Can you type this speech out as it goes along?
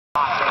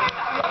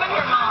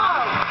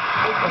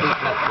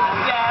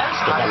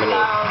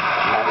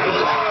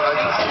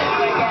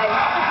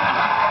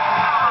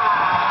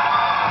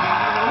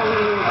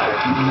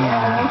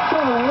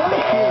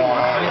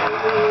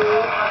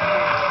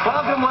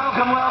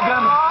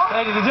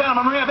ladies and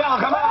gentlemen, Maria Bello,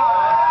 come on!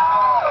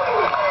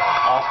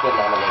 Oscar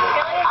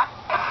nominated.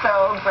 I'm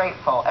so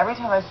grateful. Every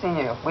time I see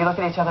you, we look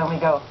at each other and we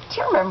go,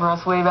 do you remember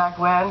us way back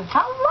when?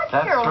 How lucky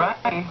That's are we?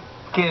 right.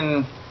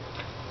 In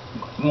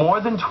more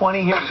than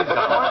 20 years ago.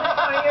 More than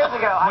 20 years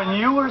ago. When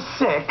you were 6.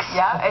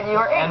 Yeah, and you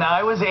were 8. And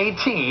I was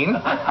 18.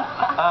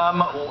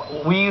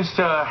 We used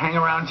to hang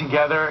around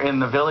together in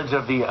the village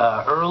of the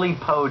early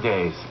Poe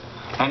days.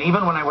 And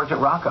even when I worked at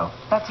Rocco.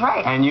 That's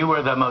right. And you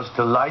were the most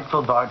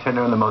delightful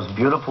bartender and the most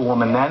beautiful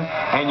woman then,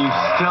 and you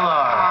still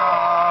are.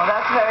 Oh,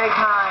 that's very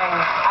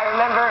kind. I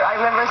remember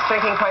us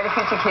drinking quite a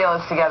few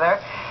tequilas together.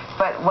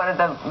 But one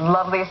of the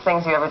loveliest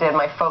things you ever did,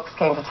 my folks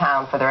came to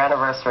town for their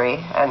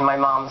anniversary, and my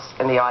mom's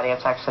in the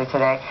audience actually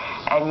today,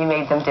 and you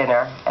made them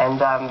dinner, and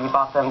you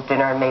bought them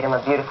dinner and made them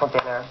a beautiful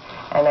dinner,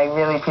 and I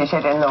really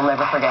appreciate it, and they'll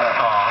never forget it.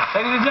 Aww.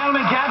 Ladies and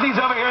gentlemen, Kathy's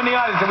over here in the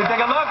audience. Can we take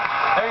a look?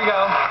 There you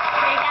go.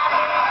 Hey,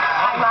 Kathy.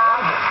 Hi,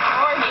 Mom.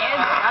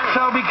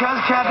 So because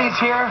Kathy's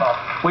here,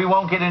 we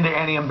won't get into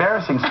any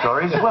embarrassing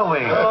stories, will we?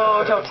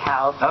 Oh, don't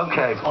tell.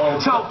 Okay.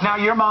 So now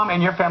your mom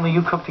and your family,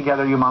 you cook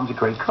together. Your mom's a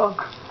great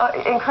cook.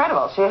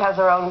 Incredible. She has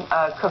her own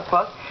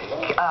cookbook,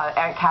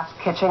 Aunt Kat's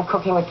Kitchen,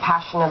 cooking with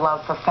passion and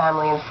love for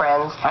family and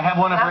friends. I have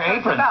one of her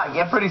aprons. It's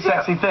a pretty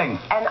sexy thing.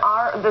 And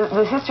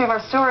the history of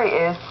our story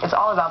is, it's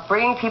all about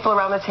bringing people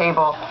around the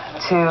table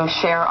to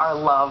share our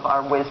love,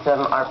 our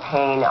wisdom, our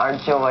pain, our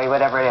joy,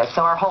 whatever it is.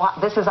 So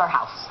this is our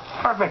house.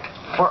 Perfect.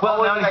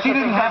 Well, now she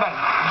didn't have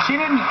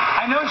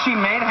I know she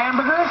made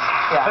hamburgers,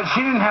 but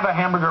she didn't have a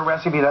hamburger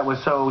recipe that was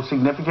so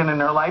significant in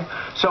her life.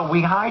 So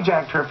we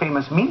hijacked her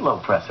famous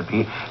meatloaf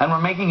recipe, and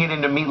we're making it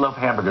into meatloaf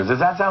hamburgers. Does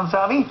that sound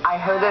savvy? I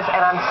heard this,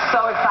 and I'm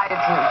so excited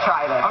to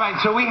try this. All right,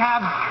 so we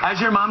have,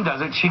 as your mom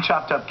does it, she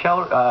chopped up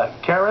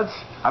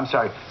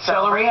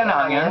celery and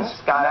onions.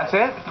 That's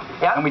it?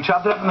 Yeah. And we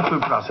chopped it up in the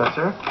food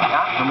processor.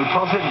 Yeah. And we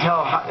pulse it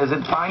until, is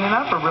it fine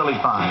enough or really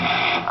fine?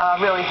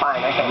 Really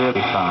fine, I think.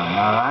 Really fine,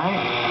 all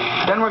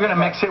right. Then we're going to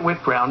mix it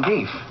with ground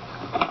beef.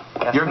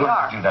 Yes, You're going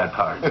to do that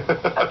part.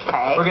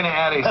 Okay. We're going to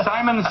add a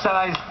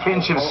Simon-sized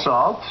pinch of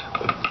salt.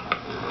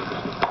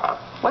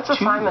 What's a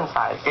Simon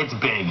size? It's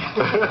big.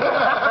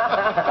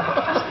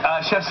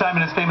 Chef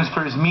Simon is famous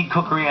for his meat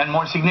cookery and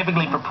more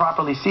significantly for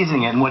properly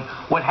seasoning it. And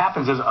what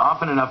happens is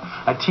often enough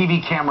a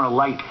TV camera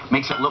light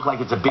makes it look like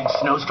it's a big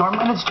snowstorm,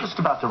 and it's just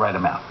about the right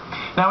amount.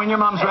 Now in your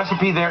mom's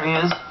recipe there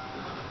is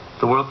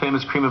the world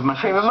famous cream of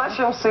mushroom. Cream of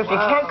mushroom soup. You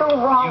can't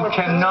go wrong with it.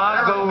 You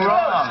cannot go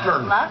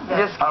wrong. Love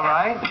this. All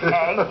right.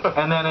 Egg.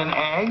 And then an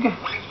egg.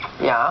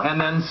 Yeah. And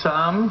then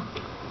some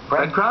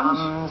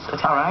breadcrumbs.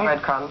 Italian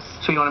breadcrumbs.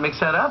 So you want to mix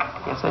that up?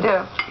 Yes, I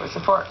do. Where's the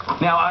fork?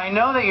 Now, I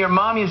know that your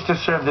mom used to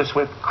serve this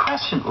with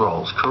crescent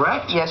rolls,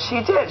 correct? Yes, she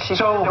did. She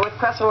served it with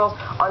crescent rolls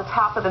on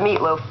top of the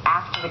meatloaf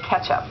after the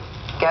ketchup.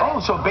 Get it?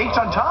 Oh, so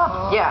baked on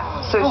top? Yeah.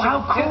 So she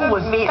how would do cool the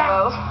was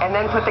meatloaf that? and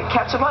then put the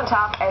ketchup on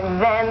top and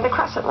then the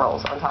crescent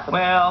rolls on top of it.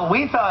 Well,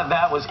 we thought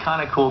that was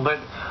kind of cool, but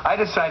I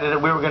decided that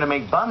we were going to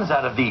make buns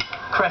out of the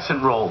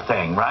crescent roll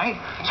thing,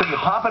 right? So you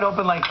pop it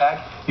open like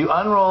that, you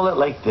unroll it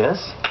like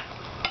this,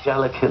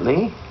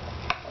 delicately,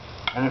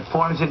 and it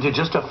forms into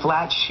just a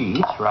flat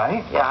sheet,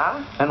 right? Yeah.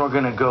 And we're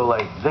going to go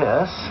like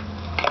this,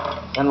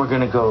 and we're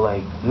going to go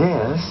like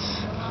this.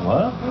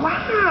 What?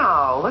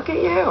 Wow, look at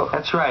you.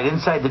 That's right,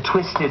 inside the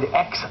twisted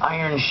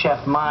ex-Iron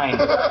Chef mind.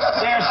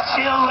 There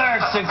still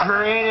lurks a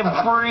creative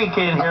freak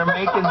in here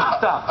making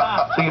stuff.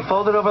 So you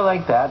fold it over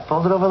like that,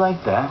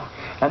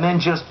 and then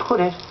just put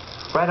it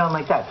right on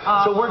like that.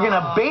 So we're going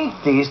to bake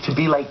these to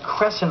be like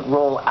crescent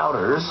roll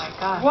outers. Oh my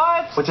God.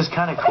 What? Which is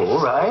kind of cool,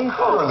 right?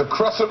 You're the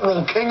crescent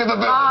roll king of the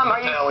village. Mom,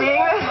 are you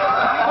seeing this?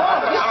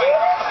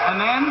 And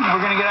then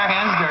we're going to get our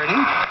hands dirty.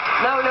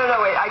 No,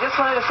 wait. I just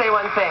wanted to say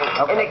one thing.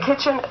 Okay. In a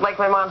kitchen like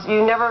my mom's,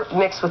 you never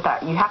mix with that.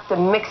 You have to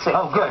mix it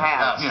with your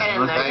hands. Yes.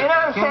 You know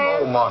what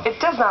I'm saying?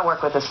 It does not work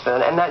with a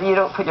spoon, and that you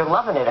don't put your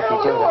love in it if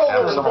you're doing a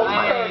spoon the whole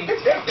time.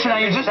 So now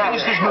you just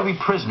finished this movie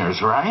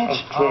Prisoners, right?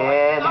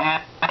 Kid.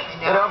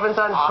 It opens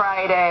on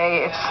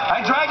Friday.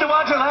 I tried to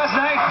watch it last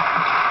night.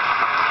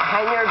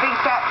 And you're a big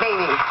fat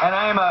baby. And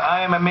I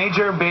am a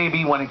major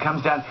baby when it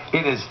comes down.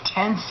 It is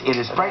tense. It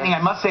is frightening.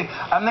 I must say,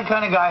 I'm the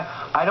kind of guy,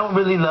 I don't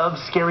really love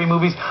scary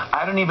movies.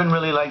 I don't even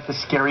really like the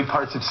scary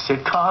parts of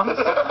sitcoms.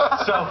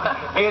 So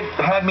it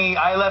had me,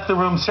 I left the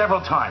room several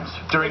times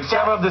during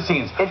several of the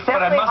scenes. It's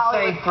but I definitely a must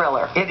Hollywood say,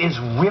 thriller. it is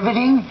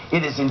riveting.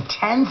 It is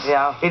intense.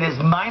 Yeah. It is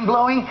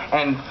mind-blowing.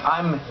 And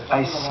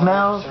I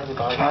smell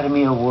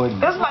Academy Award.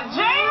 This is my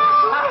jam.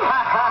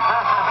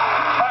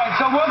 All right,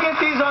 so we'll get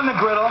these on the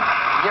griddle.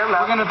 We're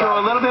going to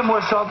throw a little bit more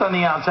salt on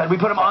the outside. We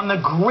put them on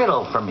the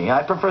griddle for me.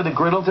 I prefer the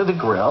griddle to the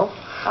grill.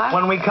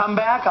 When we come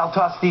back, I'll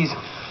toss these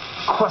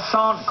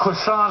croissant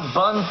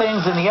bun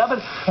things in the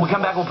oven. We'll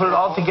come back, we'll put it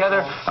all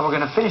together, and we're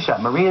going to finish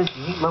up Maria's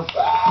meatloaf.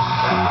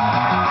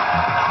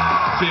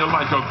 Feel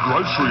like our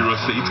grocery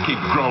receipts keep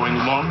growing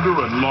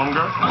longer and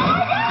longer?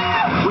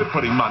 We're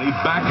putting money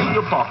back in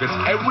your pockets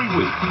every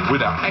week with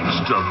our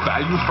Extra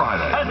Value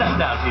Friday. How does that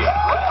sound to you?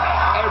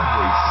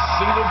 Every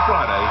single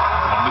Friday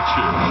on the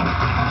Tube.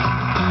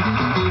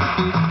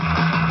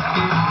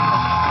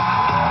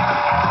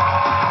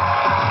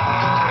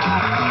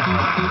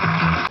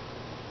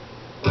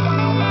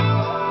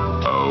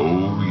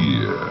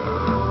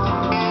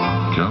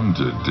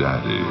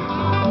 Daddy.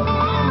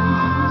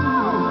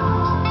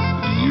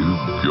 You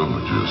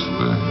gorgeous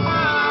thing.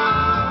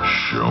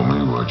 Show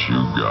me what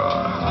you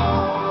got.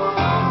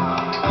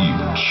 You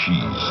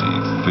cheesy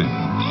thing.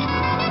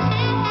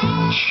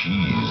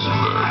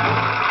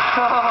 Cheeseburger.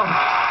 Oh.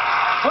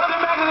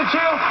 Welcome back to the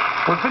Chew.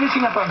 We're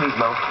finishing up our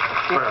meatloaf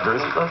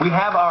burgers. We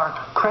have our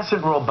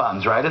crescent roll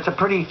buns, right? It's a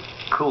pretty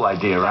cool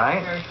idea,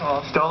 right? Very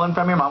cool. Stolen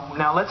from your mom.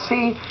 Now let's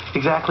see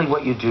exactly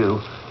what you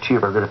do to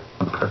your burger.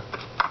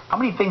 How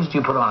many things do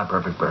you put on a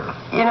perfect burger?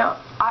 You know,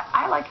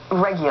 I like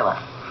regular.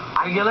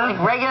 Regular? Like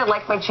regular,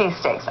 like my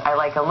cheesesteaks. I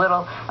like a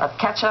little of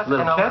ketchup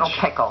and a little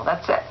pickle.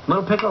 That's it.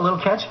 Little pickle, little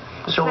ketchup?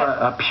 So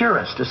a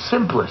purist, a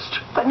simplest.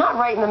 But not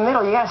right in the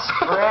middle. You gotta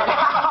spread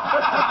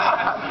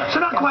out. So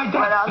not quite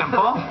that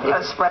simple. You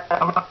gotta spread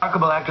A out.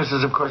 remarkable actress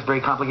is, of course,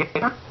 very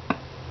complicated.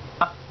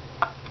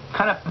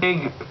 Kind of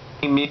big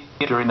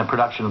during the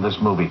production of this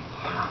movie.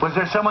 Was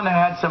there someone that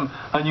had some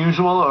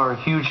unusual or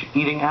huge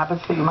eating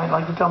habits that you might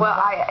like to tell me? Well,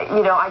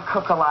 I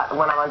cook a lot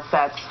when I'm on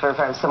sets for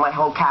friends, so my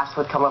whole cast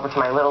would come over to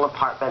my little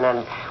apartment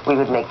and we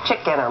would make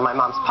chicken or my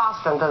mom's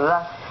pasta and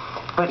da-da-da.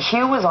 But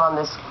Hugh was on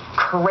this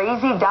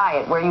crazy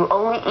diet where you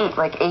only eat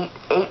like eight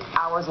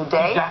hours a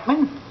day. Hugh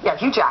Jackman? Yeah,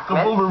 Hugh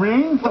Jackman. The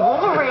Wolverine? The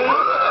Wolverine.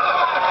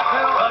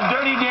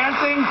 Dirty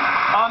Dancing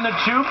on the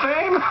Chew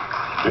fame?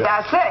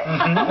 That's it.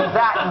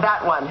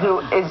 That one,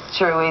 who is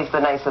true, he's the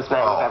nicest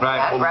man you've ever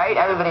met, right?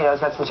 Everybody knows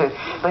that's the truth.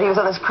 But he was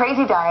on this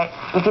crazy diet.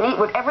 You can eat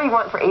whatever you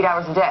want for 8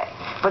 hours a day.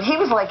 But he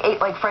was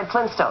ate like Fred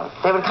Flintstone.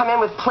 They would come in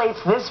with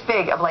plates this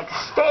big of like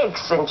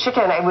steaks and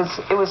chicken. It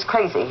was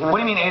crazy. What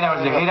do you mean 8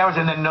 hours a day? 8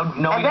 hours and then no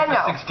eating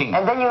for 16?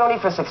 And then you don't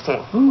eat for 16.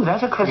 Ooh,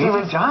 that's a crazy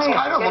I diet.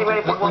 don't know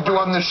what we do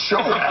on this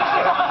show.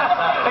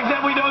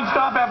 Except we don't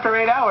stop after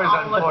 8 hours,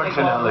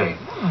 unfortunately.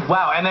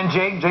 Wow, and then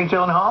Jake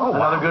Gyllenhaal,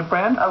 another good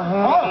friend.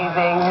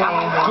 Amazing.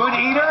 Good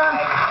eater,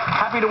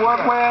 happy to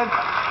work with.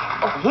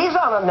 He's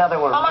on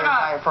another one. Oh my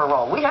God. For a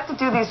role. We have to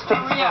do these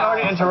things.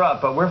 Sorry to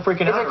interrupt, but we're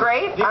freaking out. Is it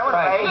great? Yeah, I want to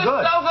right. try.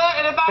 Good. So good,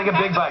 and if I take a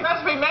big bite.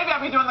 Recipe, maybe I'll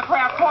be doing the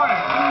craft corner.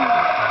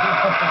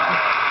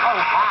 Oh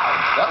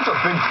wow. That was a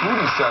big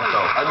foodie set,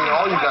 though. I mean,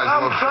 all you guys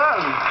look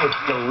good.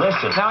 It's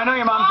delicious. Now I know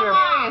your mom's here.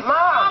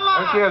 Mom.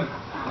 There she is.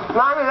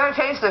 Mom, you gotta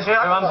taste this. You're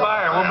on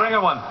fire. We'll bring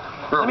her one.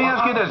 Let me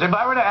ask you this: if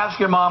I were to ask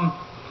your mom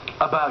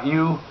about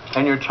you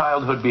and your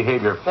childhood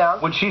behavior,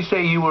 would she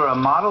say you were a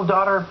model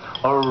daughter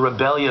or a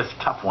rebellious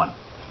tough one?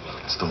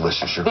 It's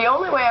delicious. The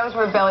only way I was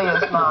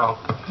rebellious, Mom.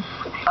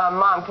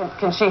 Mom,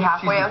 can she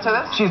halfway answer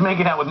this? She's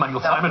making out with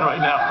Michael Simon right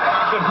now.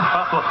 Good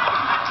problem.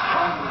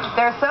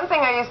 There's something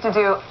I used to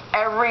do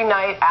every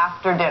night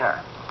after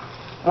dinner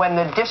when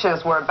the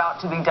dishes were about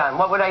to be done.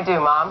 What would I do,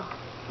 Mom?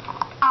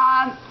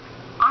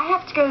 I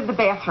have to go to the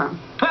bathroom.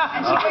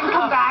 And she wouldn't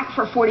come back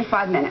for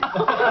 45 minutes.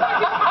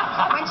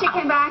 When she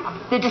came back,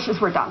 the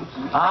dishes were done.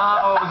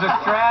 Oh, it was a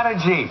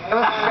strategy. It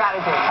was a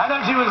strategy. I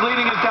thought she was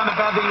leading us down the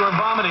path that you were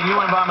vomiting. You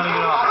weren't vomiting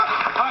at all.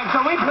 All right, so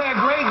we play a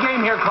great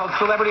game here called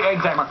Celebrity Egg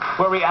Timer,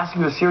 where we ask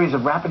you a series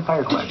of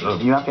rapid-fire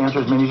questions. You have to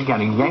answer as many as you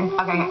can. Are you game?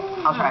 Okay,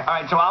 I'll try. All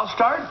right, so I'll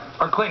start,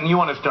 or Clinton, you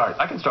want to start?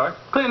 I can start.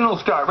 Clinton will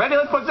start. Ready?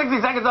 Let's put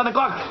 60 seconds on the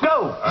clock.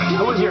 Go! All right,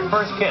 who was your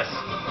first kiss?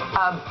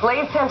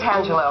 Blaze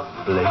Santangelo.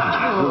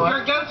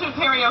 Your go-to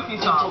karaoke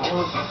song.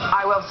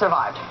 I Will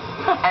Survive.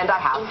 And I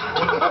have.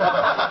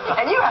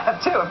 And you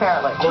have, too,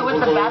 apparently. Who was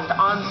the best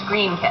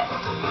on-screen kiss?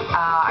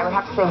 I would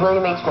have to say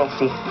William H.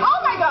 Macy. Oh,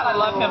 my God, I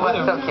love him,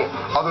 too. So cute.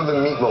 Other than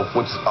meatloaf,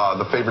 what's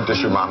the favorite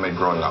dish your mom made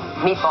growing up?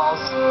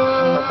 Meatballs.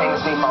 The famous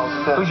meatballs.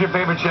 Good. Who's your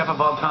favorite chef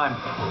of all time?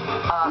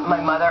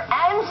 My mother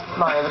and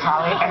Mario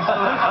Batali.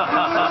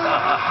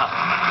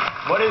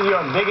 What is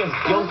your biggest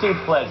guilty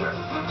pleasure?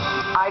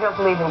 I don't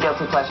believe in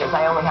guilty pleasures.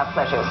 I only have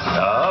pleasures.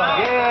 Oh,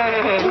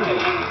 yay!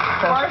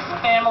 Worst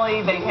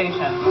family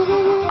vacation.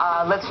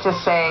 Let's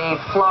just say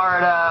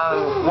Florida,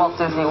 Walt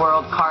Disney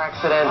World, car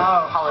accident,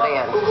 Holiday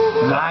Inn.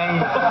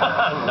 Nice.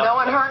 No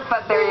one hurt,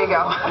 but there you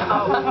go.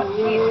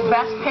 The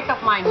best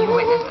pickup line you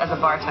witnessed as a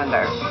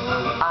bartender?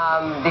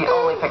 The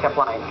only pickup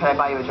line. Can I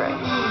buy you a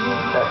drink?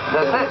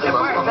 That's it. It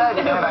works.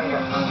 Can I buy you a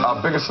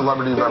drink? Biggest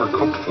celebrity you've ever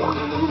cooked for?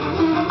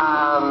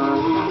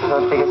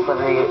 The biggest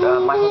celebrity,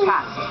 Michael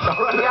Cass.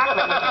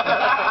 Jackman.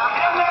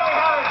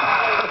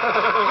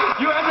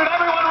 You answered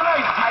everyone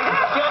right. I did.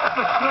 Yes,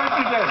 of course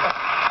you did.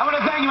 I want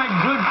to thank you, my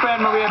good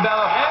friend Maria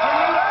Bello. Her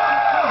new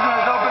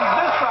Prisoners opens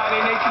this Friday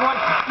nationwide.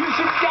 You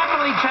should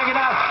definitely check it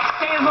out.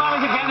 Stay as long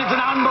as you can. It's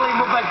an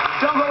unbelievable place.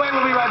 Don't go away.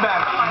 We'll be right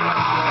back.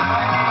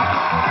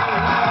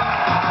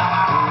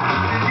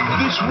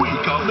 This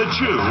week on The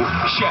Chew,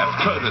 Chef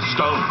Curtis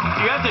Stone.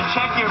 You have to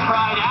check your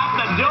pride at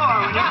the door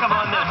when you come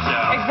on this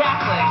show.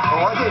 Exactly.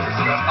 Oh, I did.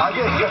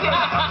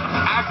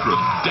 Actress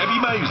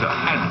Debbie Mazur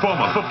and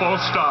former football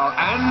star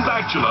and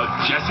bachelor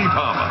Jesse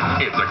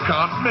Palmer. It's a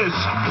can't miss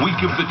week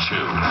of The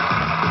Chew.